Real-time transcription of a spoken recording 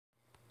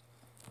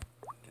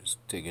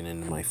Just digging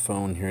into my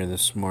phone here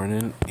this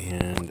morning,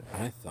 and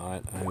I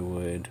thought I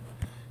would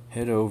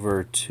head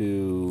over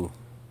to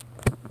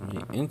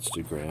my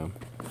Instagram.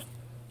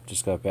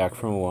 Just got back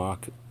from a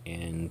walk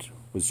and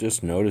was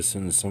just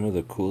noticing some of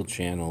the cool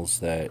channels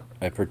that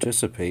I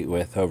participate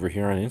with over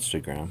here on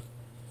Instagram.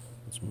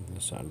 Let's move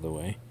this out of the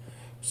way.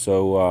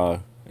 So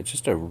it's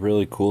just a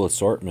really cool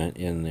assortment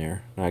in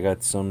there. I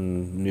got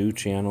some new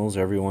channels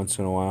every once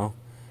in a while.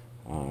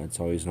 It's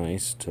always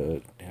nice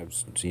to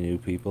see new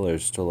people.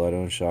 There's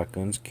Stiletto and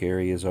Shotguns.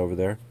 Carrie is over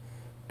there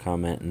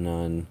commenting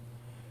on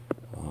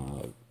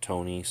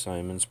Tony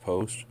Simon's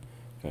post.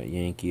 Got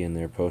Yankee in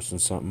there posting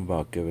something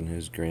about giving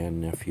his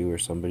grandnephew or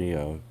somebody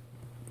a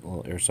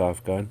little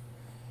airsoft gun.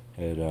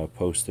 Had a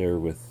post there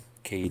with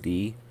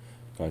KD.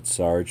 Got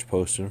Sarge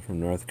posting from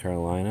North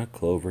Carolina.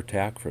 Clover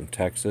Tack from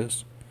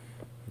Texas.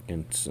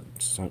 And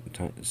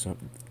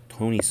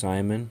Tony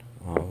Simon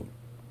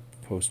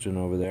posting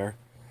over there.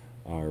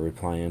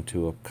 Replying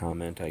to a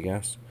comment, I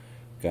guess.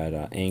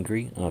 Got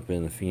Angry up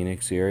in the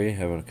Phoenix area,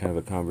 having a kind of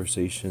a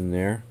conversation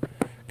there,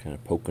 kind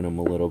of poking him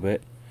a little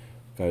bit.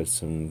 Got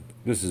some.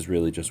 This is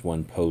really just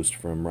one post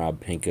from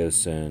Rob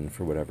Pincus, and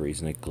for whatever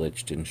reason it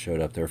glitched and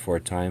showed up there 4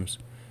 times.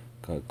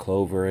 Got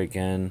Clover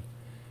again,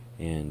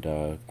 and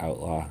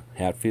Outlaw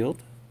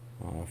Hatfield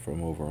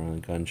from over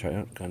on Gun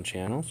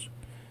Channels.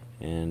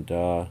 And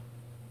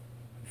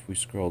if we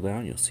scroll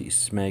down, you'll see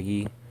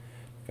Smeggy.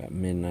 Got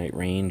Midnight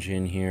Range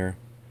in here.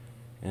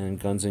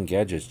 And Guns and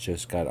Gadgets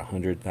just got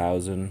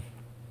 100,000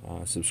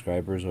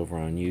 subscribers over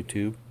on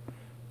YouTube.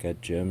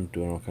 Got Jim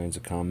doing all kinds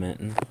of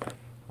commenting.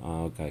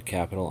 Got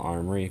Capital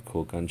Armory,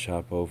 cool gun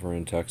shop over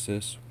in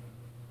Texas.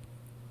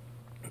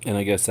 And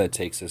I guess that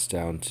takes us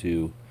down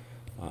to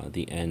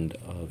the end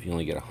of, you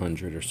only get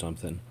 100 or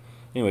something.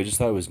 Anyway, just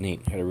thought it was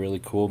neat. Had a really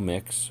cool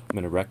mix. I'm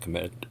going to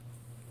recommend,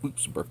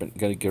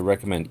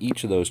 recommend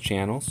each of those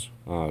channels.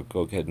 Go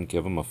ahead and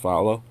give them a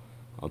follow.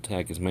 I'll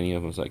tag as many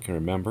of them as I can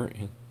remember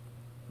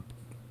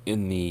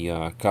in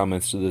the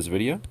comments to this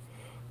video,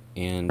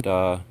 and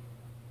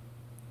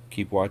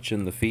keep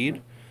watching the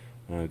feed.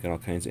 Got all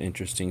kinds of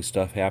interesting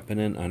stuff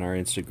happening on our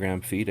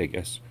Instagram feed. I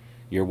guess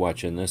you're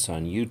watching this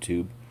on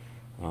YouTube.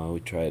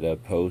 We try to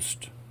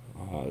post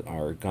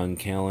our gun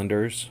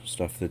calendars,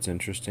 stuff that's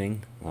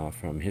interesting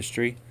from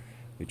history.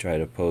 We try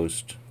to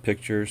post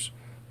pictures,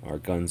 our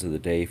guns of the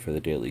day for the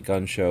Daily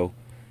Gun Show,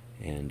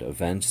 and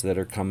events that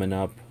are coming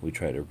up. We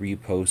try to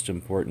repost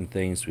important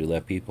things. We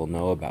let people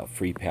know about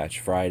Free Patch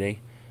Friday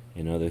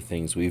and other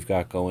things we've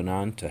got going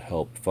on to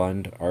help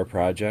fund our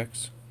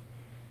projects,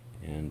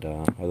 and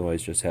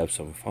otherwise just have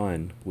some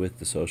fun with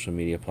the social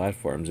media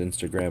platforms.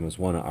 Instagram is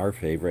one of our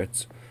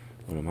favorites,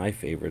 one of my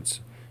favorites,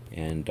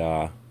 and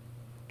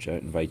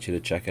invite you to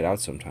check it out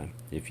sometime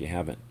if you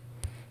haven't.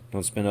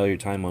 Don't spend all your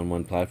time on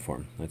one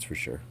platform, that's for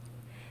sure.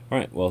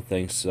 Alright, well,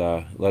 thanks.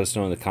 Let us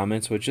know in the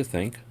comments what you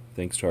think.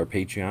 Thanks to our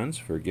Patreons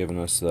for giving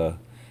us the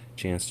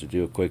chance to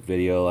do a quick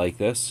video like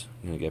this.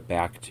 I'm going to get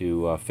back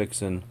to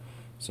fixing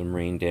some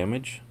rain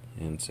damage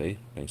and say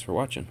thanks for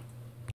watching.